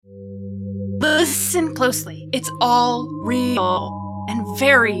Listen closely. It's all real and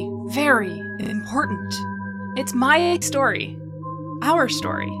very, very important. It's my story. Our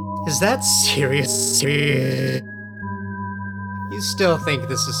story. Is that serious? You still think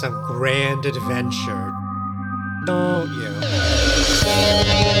this is some grand adventure, don't you?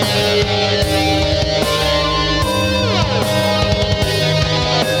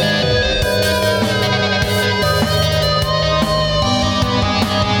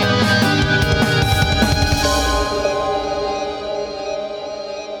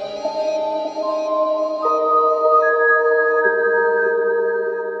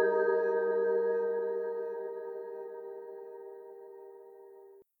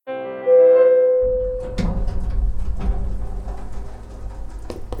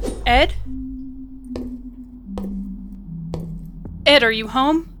 Ed? Ed, are you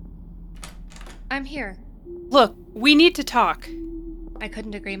home? I'm here. Look, we need to talk. I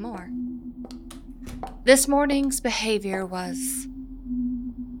couldn't agree more. This morning's behavior was...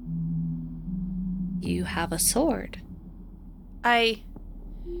 You have a sword.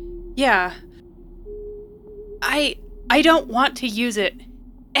 Yeah. I don't want to use it.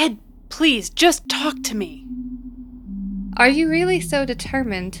 Ed, please, just talk to me. Are you really so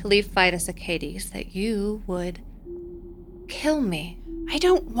determined to leave Fidus Acades that you would kill me? I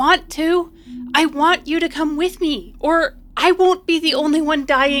don't want to. I want you to come with me, or I won't be the only one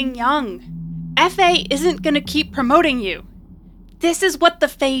dying young. FA isn't gonna keep promoting you. This is what the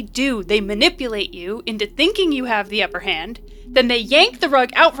Fae do. They manipulate you into thinking you have the upper hand, then they yank the rug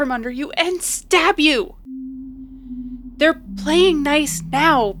out from under you and stab you. They're playing nice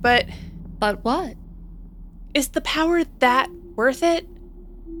now, but... But what? Is the power that worth it?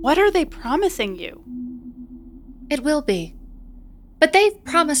 What are they promising you? It will be. But they've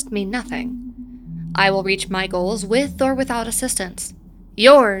promised me nothing. I will reach my goals with or without assistance.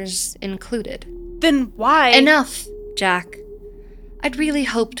 Yours included. Then why? Enough, Jack. I'd really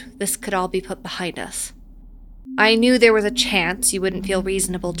hoped this could all be put behind us. I knew there was a chance you wouldn't feel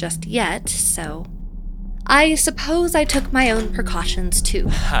reasonable just yet, so... I suppose I took my own precautions, too.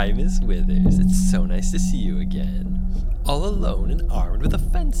 Hi, Miss Withers. It's so nice to see you again. All alone and armed with a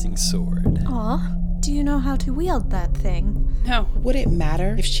fencing sword. Aw, do you know how to wield that thing? No. Would it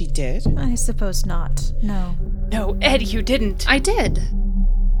matter if she did? I suppose not, no. No, Ed, you didn't. I did.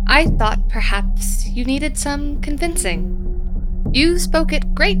 I thought perhaps you needed some convincing. You spoke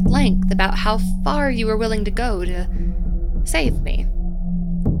at great length about how far you were willing to go to save me.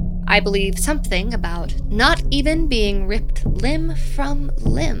 I believe something about not even being ripped limb from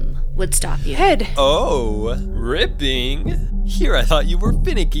limb would stop you. Ed! Oh, ripping? Here I thought you were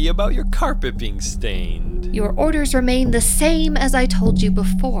finicky about your carpet being stained. Your orders remain the same as I told you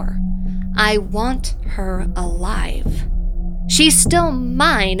before. I want her alive. She's still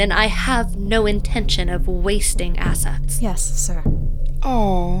mine, and I have no intention of wasting assets. Yes, sir.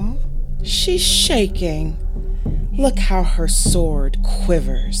 Aw, she's shaking. Look how her sword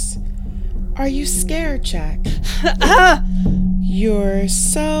quivers. Are you scared, Jack? You're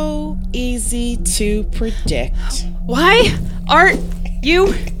so easy to predict. Why aren't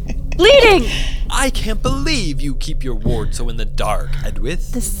you bleeding? I can't believe you keep your ward so in the dark,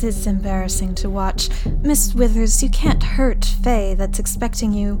 Edwith. This is embarrassing to watch. Miss Withers, you can't hurt Faye that's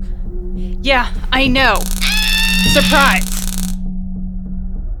expecting you. Yeah, I know. Surprise!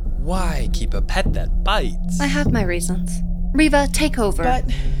 Why keep a pet that bites? I have my reasons. Riva, take over. But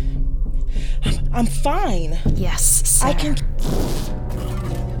I'm fine. Yes, sir. I can...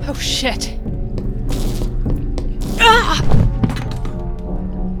 Oh, shit. Ah!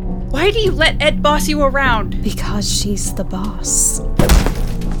 Why do you let Ed boss you around? Because she's the boss.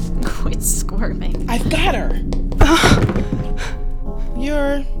 Quit squirming. I've got her.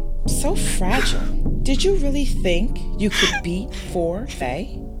 You're so fragile. Did you really think you could beat 4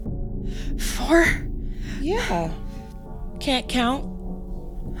 Faye? 4? Yeah. Can't count.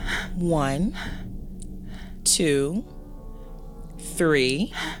 1, 2,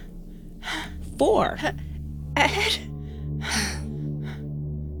 3, 4. Ed?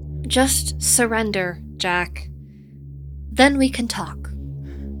 Just surrender, Jack. Then we can talk.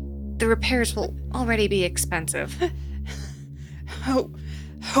 The repairs will already be expensive.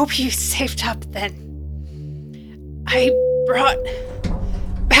 Hope you saved up then. I brought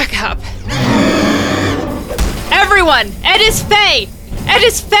backup. Everyone! Ed is Faye! Ed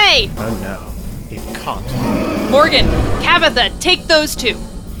is Faye! Oh no, it can't. Morgan, Tabitha, take those two.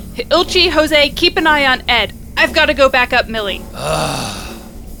 Ilchi, Jose, keep an eye on Ed. I've got to go back up Millie.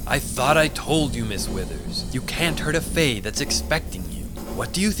 I thought I told you, Miss Withers. You can't hurt a Fae that's expecting you.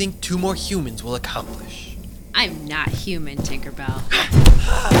 What do you think 2 more humans will accomplish? I'm not human, Tinkerbell.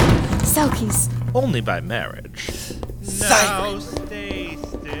 Selkies. Only by marriage. Siren. Stay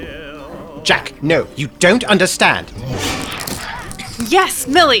still. Jack, no, you don't understand. Yes,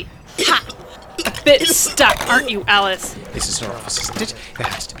 Millie! Ha! A bit stuck, aren't you, Alice? This is her office, isn't it? There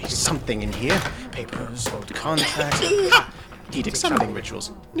has to be something in here. Papers, old contacts. Ah, Edict summoning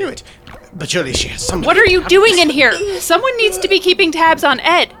rituals. Knew it. But surely she has some... What are you doing in here? Someone needs to be keeping tabs on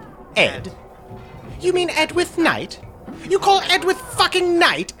Ed. Ed? You mean Edwith Knight? You call Edwith fucking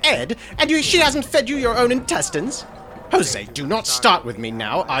Knight Ed, and she hasn't fed you your own intestines? Jose, do not start with me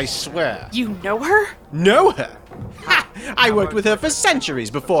now, I swear. You know her? Know her? Ha! I worked with her for centuries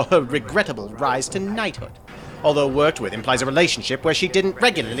before her regrettable rise to knighthood. Although worked with implies a relationship where she didn't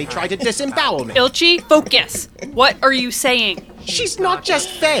regularly try to disembowel me. Ilchi, focus. What are you saying? She's not just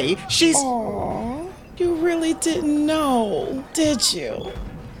Faye, she's... Aw, you really didn't know, did you?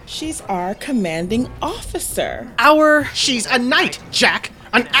 She's our commanding officer. She's a knight, Jack!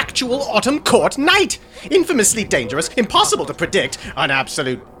 An actual Autumn Court knight! Infamously dangerous, impossible to predict, an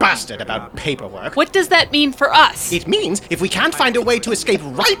absolute bastard about paperwork. What does that mean for us? It means if we can't find a way to escape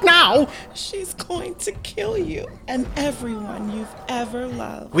right now, She's going to kill you and everyone you've ever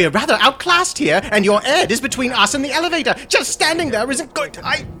loved. we're rather outclassed here, and your Ed is between us and the elevator. Just standing there isn't going to...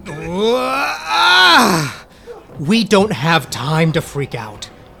 We don't have time to freak out.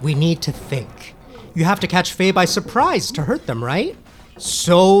 We need to think. You have to catch Faye by surprise to hurt them, right?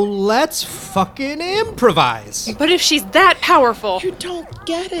 So let's fucking improvise. But if she's that powerful... You don't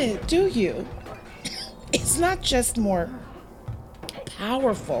get it, do you? It's not just more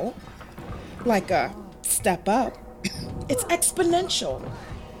powerful, like a step up. It's exponential.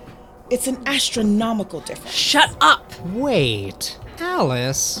 It's an astronomical difference. Shut up! Wait,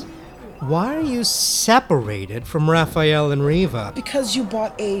 Alice, why are you separated from Raphael and Riva? Because you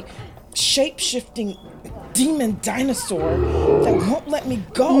bought a shape-shifting demon dinosaur that won't let me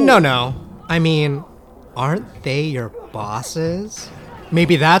go. No. I mean, aren't they your bosses?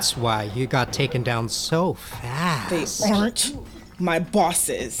 Maybe that's why you got taken down so fast. They aren't my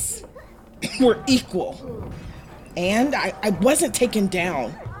bosses. We're equal. And I wasn't taken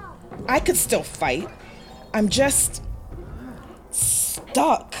down. I could still fight. I'm just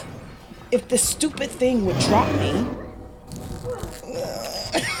stuck. If this stupid thing would drop me.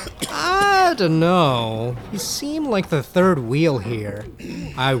 I don't know. You seem like the third wheel here.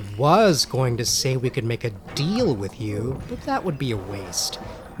 I was going to say we could make a deal with you, but that would be a waste.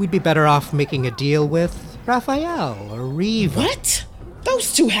 We'd be better off making a deal with Raphael or Riva. What?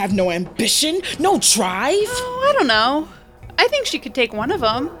 Those two have no ambition, no drive. Oh, I don't know. I think she could take one of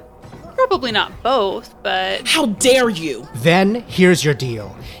them. Probably not both, but... How dare you? Then here's your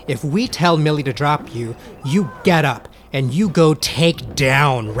deal. If we tell Millie to drop you, you get up and you go take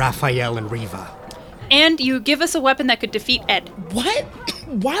down Raphael and Riva. And you give us a weapon that could defeat Ed. What?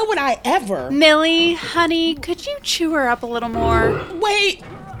 Why would I ever? Millie, honey, could you chew her up a little more? Wait,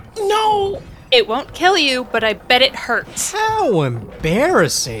 no. It won't kill you, but I bet it hurts. How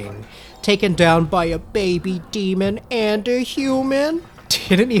embarrassing. Taken down by a baby demon and a human.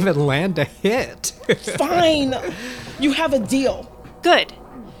 Didn't even land a hit. Fine. You have a deal. Good.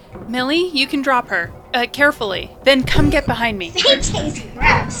 Millie, you can drop her. Carefully. Then come get behind me.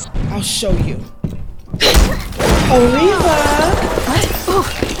 I'll show you. Riva!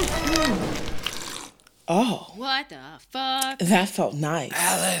 Oh, What the fuck? that felt nice.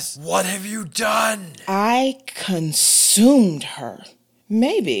 Alice, what have you done? I consumed her.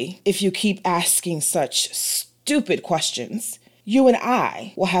 Maybe if you keep asking such stupid questions, you and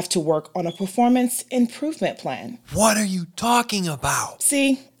I will have to work on a performance improvement plan. What are you talking about?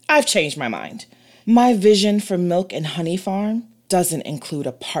 See, I've changed my mind. My vision for Milk and Honey Farm doesn't include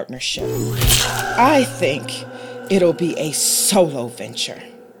a partnership. I think it'll be a solo venture.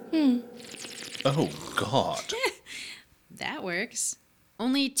 Oh, God. That works.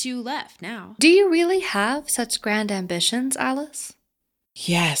 Only 2 left now. Do you really have such grand ambitions, Alice?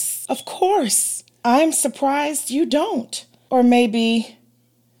 Yes, of course. I'm surprised you don't. Or maybe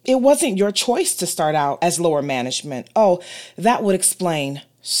it wasn't your choice to start out as lower management. Oh, that would explain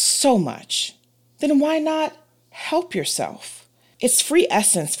so much. Then why not help yourself? It's free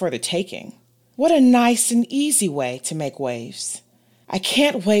essence for the taking. What a nice and easy way to make waves. I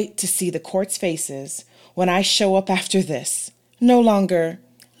can't wait to see the court's faces when I show up after this. No longer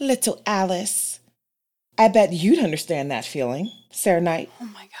little Alice. I bet you'd understand that feeling, Sarah Knight. Oh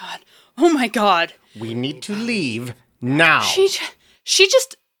my god. Oh my god. we need to leave now. She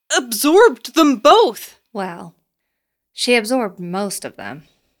just absorbed them both. Well, she absorbed most of them.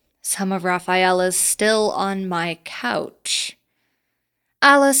 Some of Raphael is still on my couch.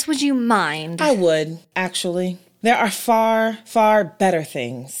 Alice, would you mind? I would, actually. There are far, far better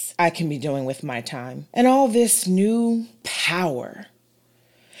things I can be doing with my time and all this new power.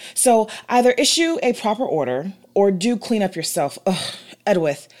 So either issue a proper order or do clean up yourself. Ugh,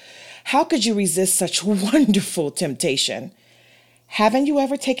 Edwith, how could you resist such wonderful temptation? Haven't you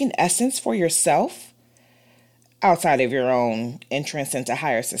ever taken essence for yourself? Outside of your own entrance into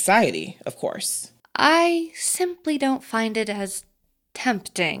higher society, of course. I simply don't find it as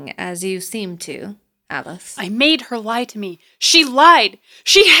tempting as you seem to, Alice. I made her lie to me. She lied.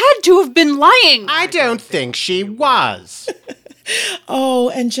 She had to have been lying. I don't think she was. Oh,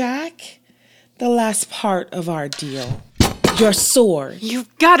 and Jack, the last part of our deal. Your sword.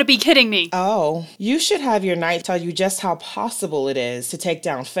 You've got to be kidding me. Oh, you should have your knight tell you just how possible it is to take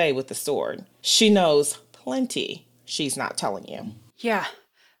down Faye with the sword. She knows plenty she's not telling you. Yeah,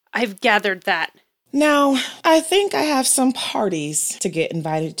 I've gathered that. Now, I think I have some parties to get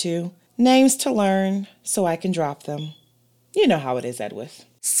invited to. Names to learn so I can drop them. You know how it is, Edwith.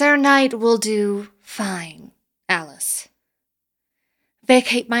 Sir Knight will do fine, Alice.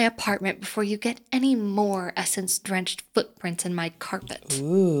 Vacate my apartment before you get any more essence-drenched footprints in my carpet.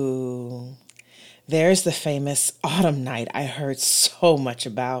 Ooh, there's the famous Autumn Knight I heard so much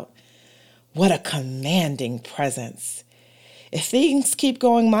about. What a commanding presence. If things keep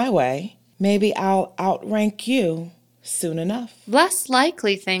going my way, maybe I'll outrank you soon enough. Less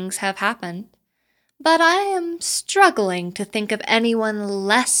likely things have happened, but I am struggling to think of anyone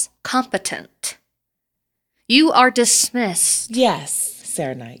less competent. You are dismissed. Yes,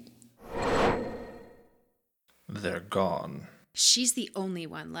 Sir Knight. They're gone. She's the only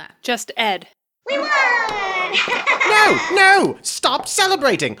one left. Just Ed. We won! No! Stop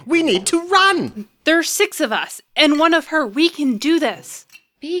celebrating! We need to run! There's 6 of us, and 1 of her. We can do this.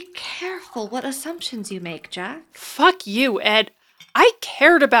 Be careful what assumptions you make, Jack. Fuck you, Ed. I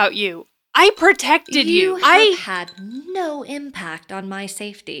cared about you. I protected you. You have had no impact on my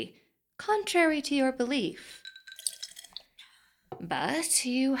safety, contrary to your belief. But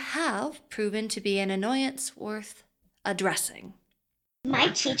you have proven to be an annoyance worth addressing. My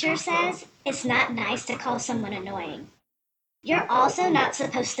teacher says it's not nice to call someone annoying. You're also not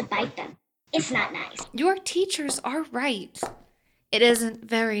supposed to bite them. It's not nice. Your teachers are right. It isn't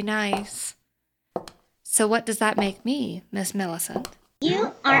very nice. So what does that make me, Miss Millicent?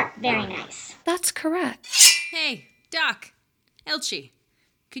 You aren't very nice. That's correct. Hey, Doc. Elchie,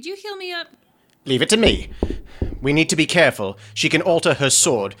 could you heal me up? Leave it to me. We need to be careful. She can alter her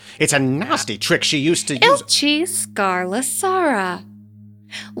sword. It's a nasty trick she used to use. Ilchi Scarlasara.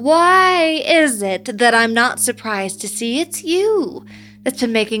 Why is it that I'm not surprised to see it's you that's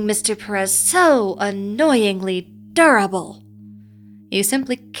been making Mr. Perez so annoyingly durable? You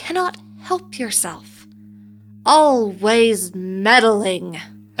simply cannot help yourself. Always meddling.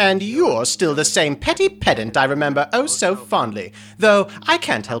 And you're still the same petty pedant I remember oh so fondly, though I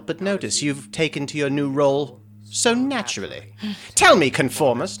can't help but notice you've taken to your new role so naturally. Tell me,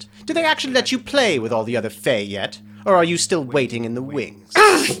 conformist, do they actually let you play with all the other Fae yet? Or are you still waiting in the wings?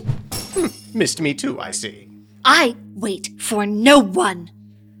 Missed me too, I see. I wait for no one.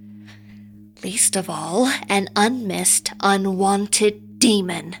 Least of all, an unmissed, unwanted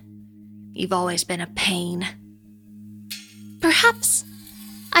demon. You've always been a pain. Perhaps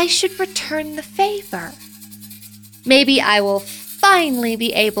I should return the favor. Maybe I will finally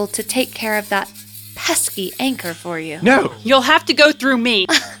be able to take care of that pesky anchor for you. No! You'll have to go through me.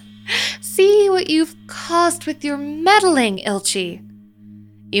 See what you've caused with your meddling, Ilchi.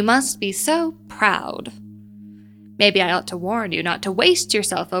 You must be so proud. Maybe I ought to warn you not to waste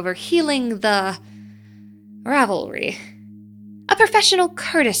yourself over healing the rivalry. A professional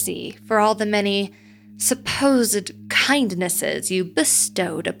courtesy for all the many supposed kindnesses you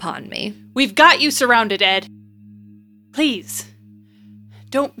bestowed upon me. We've got you surrounded, Ed. Please,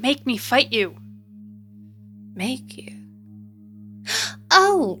 don't make me fight you. Make you?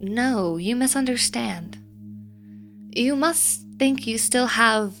 Oh, no, you misunderstand. You must think you still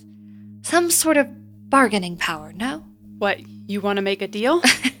have some sort of bargaining power, no? What, you want to make a deal?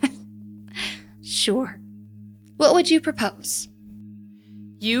 Sure. What would you propose?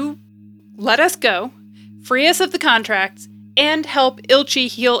 You let us go, free us of the contracts, and help Ilchi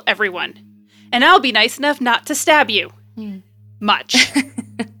heal everyone. And I'll be nice enough not to stab you. Much.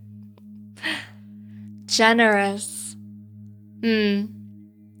 Generous.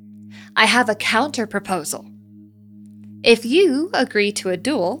 I have a counter-proposal. If you agree to a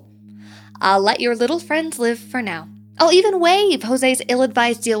duel, I'll let your little friends live for now. I'll even waive Jose's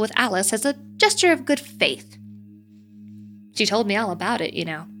ill-advised deal with Alice as a gesture of good faith. She told me all about it, you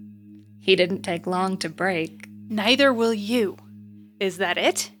know. He didn't take long to break. Neither will you. Is that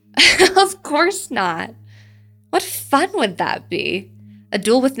it? Of course not. What fun would that be? A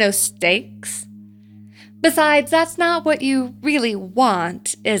duel with no stakes? Besides, that's not what you really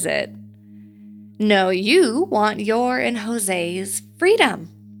want, is it? No, you want your and Jose's freedom.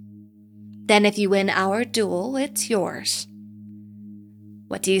 Then if you win our duel, it's yours.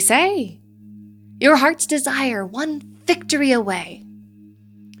 What do you say? Your heart's desire, one victory away.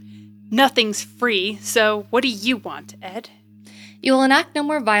 Nothing's free, so what do you want, Ed? You will enact no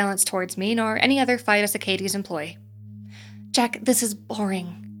more violence towards me, nor any other Fidus Acades employee. Jack, this is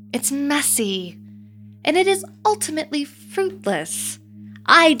boring. It's messy. And it is ultimately fruitless.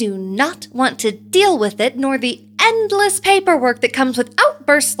 I do not want to deal with it, nor the endless paperwork that comes with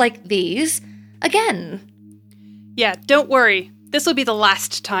outbursts like these again. Yeah, don't worry. This will be the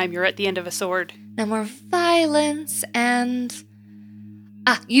last time you're at the end of a sword. No more violence and...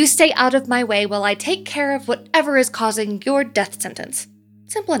 you stay out of my way while I take care of whatever is causing your death sentence.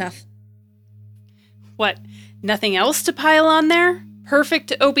 Simple enough. What, nothing else to pile on there?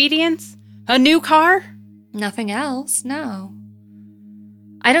 Perfect obedience? A new car? Nothing else, no.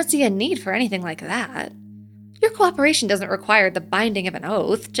 I don't see a need for anything like that. Your cooperation doesn't require the binding of an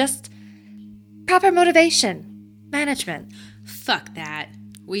oath, just proper motivation, management. Fuck that.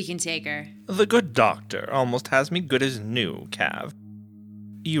 We can take her. The good doctor almost has me good as new, Cav.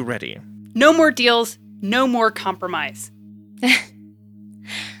 You ready? No more deals, no more compromise.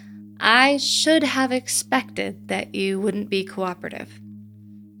 I should have expected that you wouldn't be cooperative.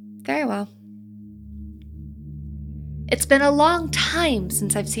 Very well. It's been a long time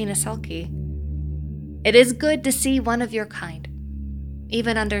since I've seen a Selkie. It is good to see one of your kind,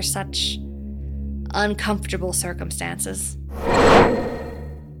 even under such uncomfortable circumstances.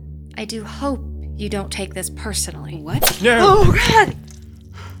 I do hope you don't take this personally. What? No! Oh,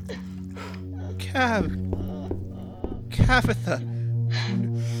 God! Cavatha.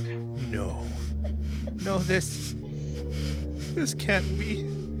 No. No, this can't be.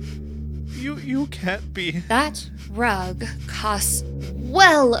 You can't be. That rug costs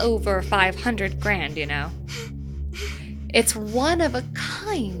well over 500 grand, you know. It's one of a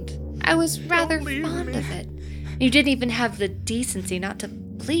kind. I was rather fond of it. You didn't even have the decency not to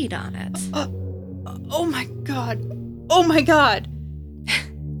bleed on it. Oh my God. Oh my God.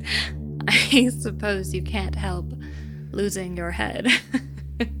 I suppose you can't help losing your head.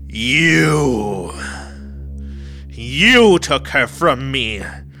 You took her from me.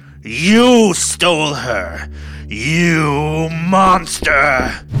 You stole her. You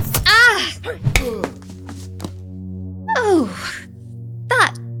monster. Ah! Oh,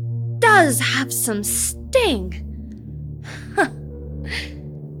 that does have some sting.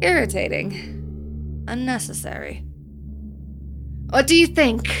 Irritating. Unnecessary. What do you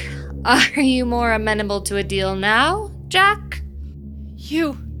think? Are you more amenable to a deal now, Jack?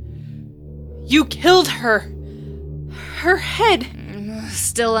 You killed her. Her head.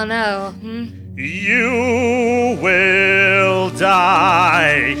 Still a no, You will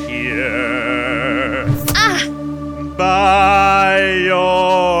die here. By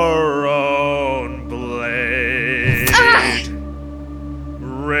your own blade.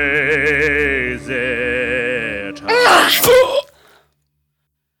 Raise it up.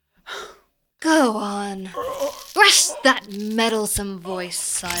 Go on. Brush that meddlesome voice,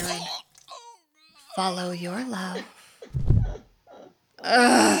 Siren. Follow your love.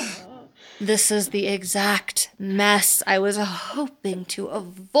 This is the exact mess I was hoping to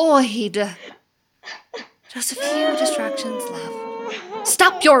avoid. Just a few distractions left.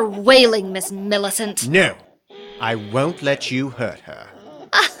 Stop your wailing, Miss Millicent. No, I won't let you hurt her.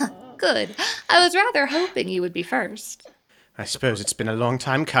 Good. I was rather hoping you would be first. I suppose it's been a long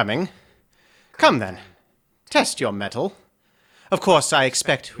time coming. Come then, test your mettle. Of course, I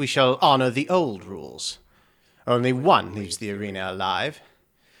expect we shall honor the old rules. Only one leaves the arena alive.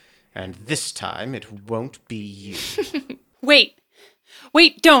 And this time it won't be you. Wait,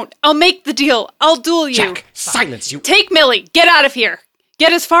 don't. I'll make the deal. I'll duel you. Jack, silence you. Take Millie. Get out of here.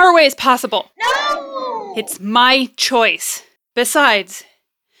 Get as far away as possible. No! It's my choice. Besides,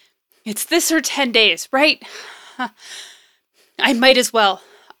 it's this or 10 days, right? I might as well.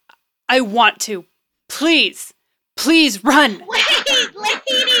 I want to. Please run. Wait,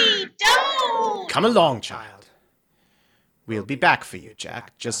 lady, don't! Come along, child. We'll be back for you,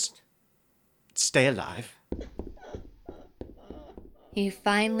 Jack. Just stay alive. You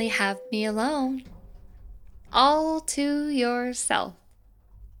finally have me alone. All to yourself.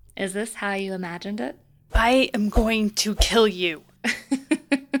 Is this how you imagined it? I am going to kill you.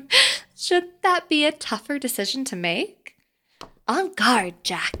 Should that be a tougher decision to make? On guard,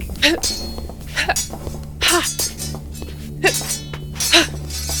 Jack.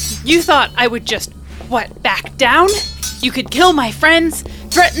 You thought I would just What, back down? You could kill my friends,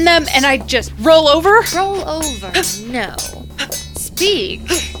 threaten them, and I'd just roll over? Roll over, no. Speak,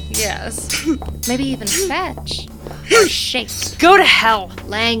 yes. Maybe even fetch. Or shake. Go to hell.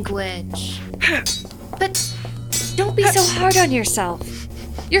 Language. But don't be so hard on yourself.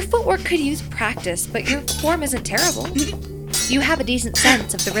 Your footwork could use practice, but your form isn't terrible. You have a decent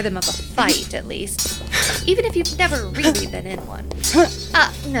sense of the rhythm of a fight, at least. Even if you've never really been in one.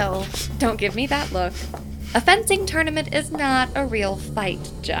 No, don't give me that look. A fencing tournament is not a real fight,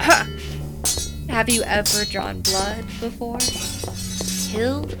 Jack. Have you ever drawn blood before?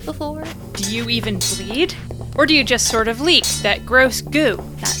 Killed before? Do you even bleed? Or do you just sort of leak that gross goo?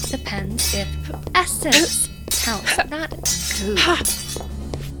 That depends if essence counts, not goo.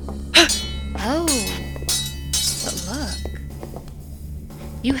 Oh, but look.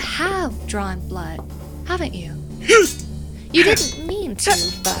 You have drawn blood, haven't you? You didn't mean to,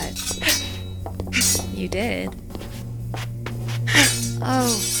 but you did.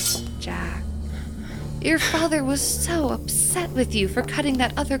 Oh, Jack. Your father was so upset with you for cutting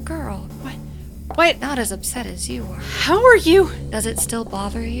that other girl. What? Not as upset as you were. How are you? Does it still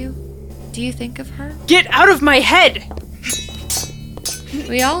bother you? Do you think of her? Get out of my head!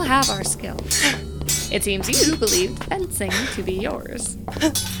 We all have our skills. It seems you believed fencing to be yours.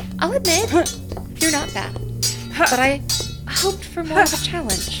 I'll admit, you're not bad. But I hoped for more of a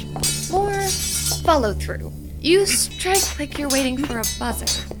challenge. More follow-through. You strike like you're waiting for a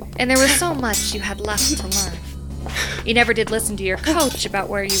buzzer, and there was so much you had left to learn. You never did listen to your coach about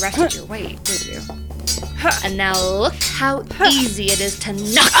where you rested your weight, did you? And now look how easy it is to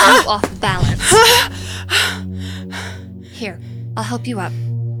knock you off balance. Here, I'll help you up.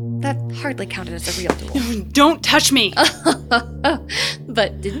 That hardly counted as a real duel. Don't touch me!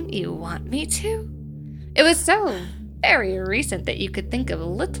 But didn't you want me to? It was so very recent that you could think of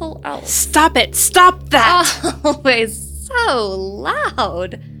little else. Stop it! Stop that! Always so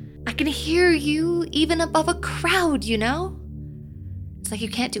loud. I can hear you even above a crowd, you know? It's like you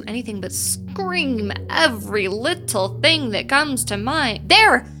can't do anything but scream every little thing that comes to mind.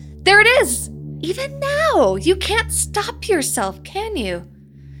 There it is! Even now, you can't stop yourself, can you?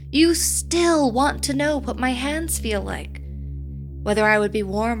 You still want to know what my hands feel like, whether I would be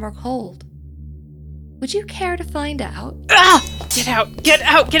warm or cold. Would you care to find out? Ah! Get out! Get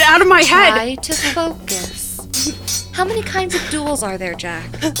out! Get out of my head! Try to focus. How many kinds of duels are there, Jack?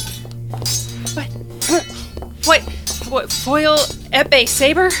 What? Foil, epee,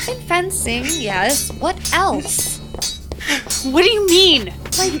 saber? In fencing, yes. What else? What do you mean?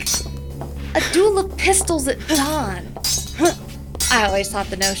 Like a duel of pistols at dawn. I always thought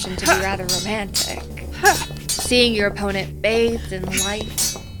the notion to be rather romantic. Seeing your opponent bathed in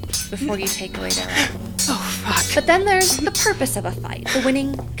light before you take away their own. Oh, fuck. But then there's the purpose of a fight, the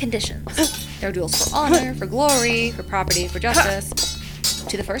winning conditions. There are duels for honor, for glory, for property, for justice.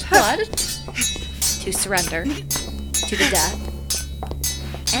 To the first blood, to surrender, to the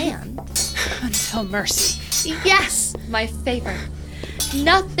death, and until mercy. Yes, my favorite.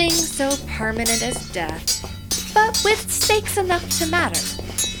 Nothing so permanent as death, but with stakes enough to matter.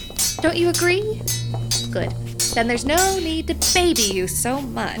 Don't you agree? Good. Then there's no need to baby you so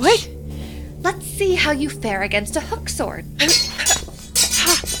much. What? Let's see how you fare against a hook sword.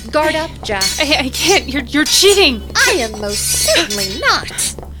 Guard up, Jack. I can't. You're cheating. I am most certainly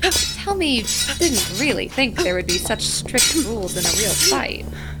not. Tell me you didn't really think there would be such strict rules in a real fight.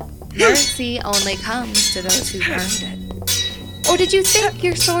 Mercy only comes to those who've earned it. Or did you think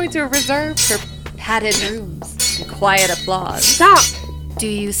your swords were reserved for padded rooms and quiet applause? Stop! Do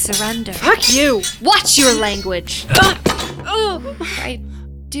you surrender? Fuck you! Watch your language! I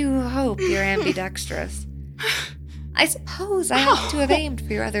do hope you're ambidextrous. I suppose I ought to have aimed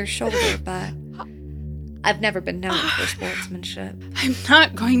for your other shoulder, but I've never been known for sportsmanship. I'm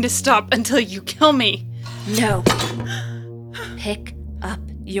not going to stop until you kill me. No. Pick up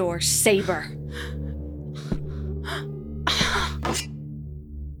your saber.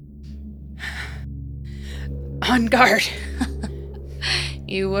 On guard.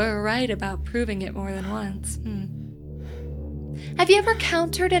 You were right about proving it more than once. Have you ever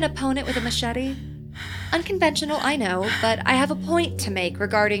countered an opponent with a machete? Unconventional, I know, but I have a point to make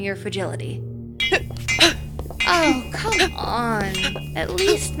regarding your fragility. Oh, come on. At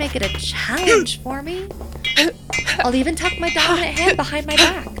least make it a challenge for me. I'll even tuck my dominant hand behind my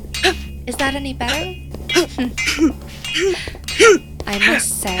back. Is that any better? I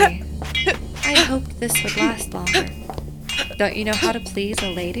must say, I hoped this would last longer. Don't you know how to please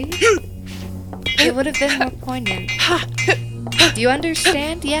a lady? It would have been more poignant. Do you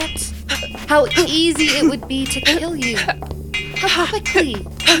understand yet? How easy it would be to kill you. How quickly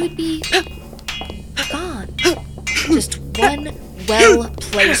it would be Just one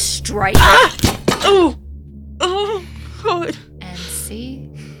well-placed strike. Oh, God. And see?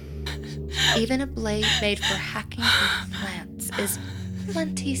 Even a blade made for hacking through plants is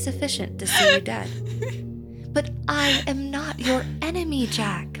plenty sufficient to see you dead. But I am not your enemy,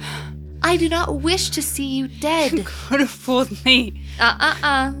 Jack. I do not wish to see you dead. You could have fooled me.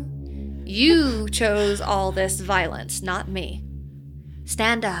 You chose all this violence, not me.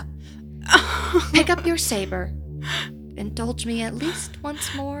 Stand up. Pick up your saber. Indulge me at least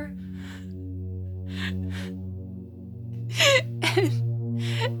once more.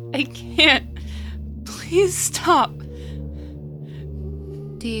 I can't. Please stop.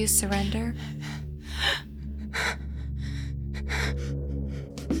 Do you surrender?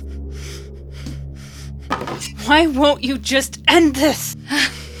 Why won't you just end this?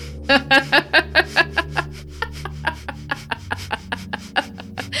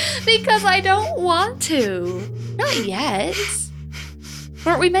 Because I don't want to. Not yet.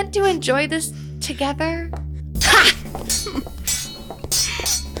 Weren't we meant to enjoy this together? Ha!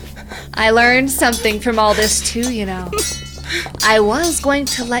 I learned something from all this too, you know. I was going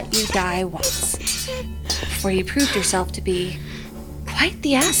to let you die once, before you proved yourself to be quite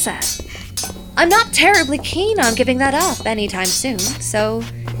the asset. I'm not terribly keen on giving that up anytime soon, so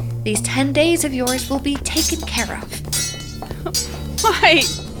these 10 days of yours will be taken care of. Why?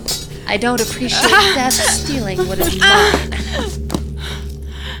 I don't appreciate death stealing what is mine.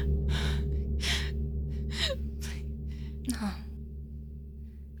 Oh.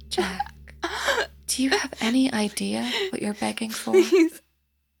 Jack, do you have any idea what you're begging for? Please.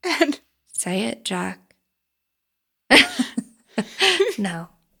 Ed. Say it, Jack. No.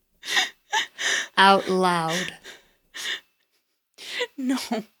 Out loud. No.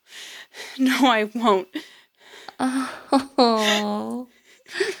 No, I won't. Oh,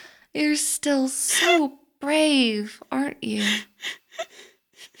 you're still so brave, aren't you?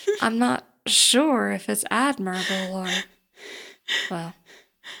 I'm not sure if it's admirable or, well,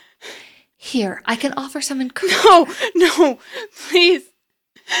 here, I can offer some encouragement. No, please.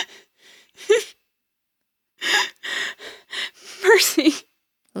 Mercy.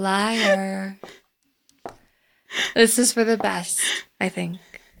 Liar. This is for the best, I think.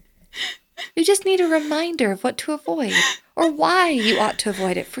 You just need a reminder of what to avoid, or why you ought to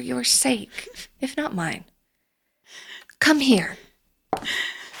avoid it for your sake, if not mine. Come here.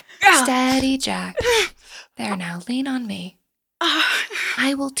 Steady, Jack. There now, lean on me.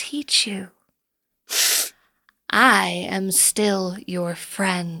 I will teach you. I am still your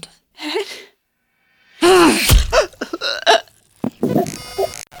friend.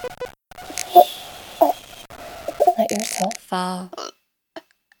 Let yourself fall.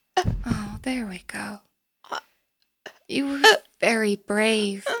 Oh, there we go. You were very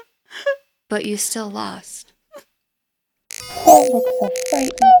brave, but you still lost. Don't look so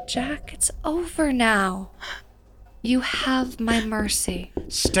frightened, Jack. It's over now. You have my mercy.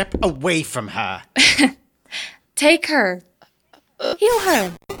 Step away from her. Take her. Heal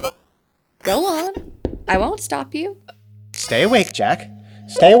her. Go on. I won't stop you. Stay awake, Jack.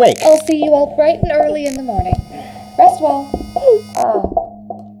 Stay awake. I'll see you all bright and early in the morning. Rest well.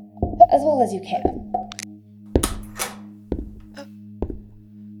 As well as you can.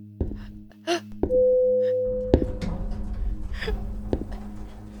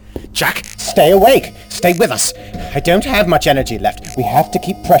 Jack, stay awake. Stay with us. I don't have much energy left. We have to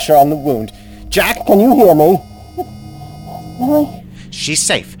keep pressure on the wound. Jack, can you hear me? Molly? She's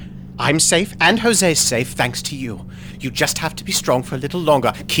safe. I'm safe, and Jose's safe, thanks to you. You just have to be strong for a little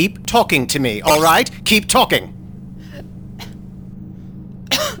longer. Keep talking to me, all right? Keep talking.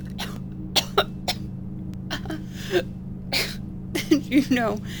 Did you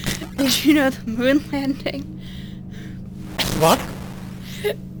know the moon landing? What?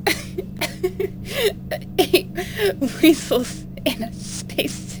 8 weasels in a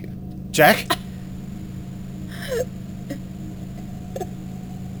spacesuit. Jack?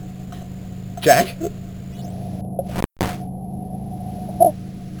 Jack?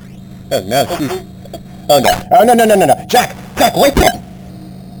 Oh no, she's... Oh no. Oh no. Jack! Jack, wake up!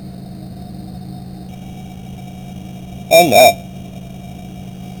 Oh no.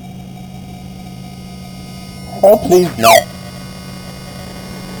 Oh please, no.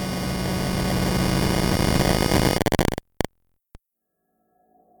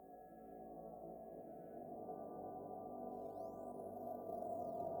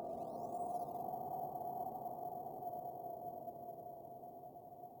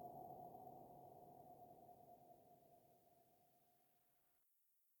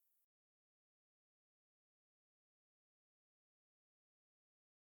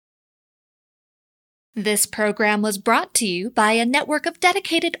 This program was brought to you by a network of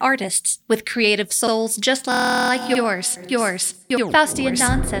dedicated artists with creative souls just like yours. Faustian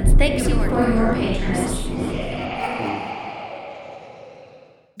Nonsense, thanks you for your patronage.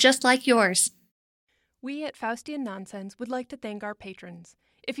 Just like yours. We at Faustian Nonsense would like to thank our patrons.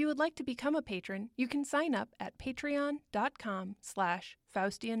 If you would like to become a patron, you can sign up at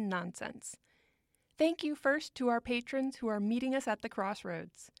patreon.com/FaustianNonsense. Thank you first to our patrons who are meeting us at the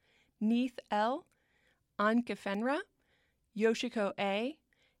crossroads. Neith L., Anke Fenra, Yoshiko A.,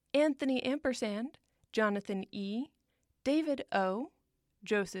 Anthony Ampersand, Jonathan E., David O.,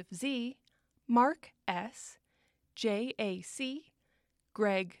 Joseph Z., Mark S., J.A.C.,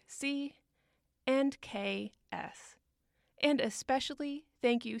 Greg C., and K.S. And especially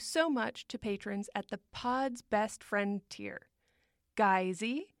thank you so much to patrons at the Pod's Best Friend tier. Guy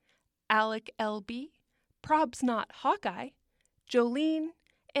Z., Alec L.B., Probs Not Hawkeye, Jolene,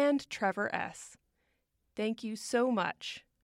 and Trevor S. Thank you so much.